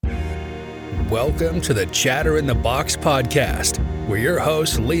welcome to the Chatter in the Box podcast, where your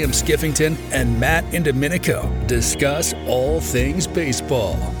hosts Liam Skiffington and Matt Indominico discuss all things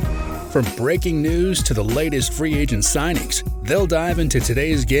baseball. From breaking news to the latest free agent signings, they'll dive into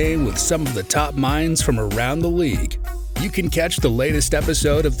today's game with some of the top minds from around the league. You can catch the latest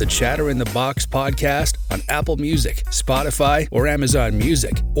episode of the Chatter in the Box podcast on Apple Music, Spotify, or Amazon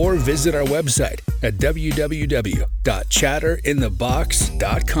Music, or visit our website at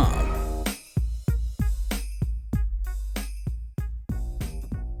www.chatterinthebox.com.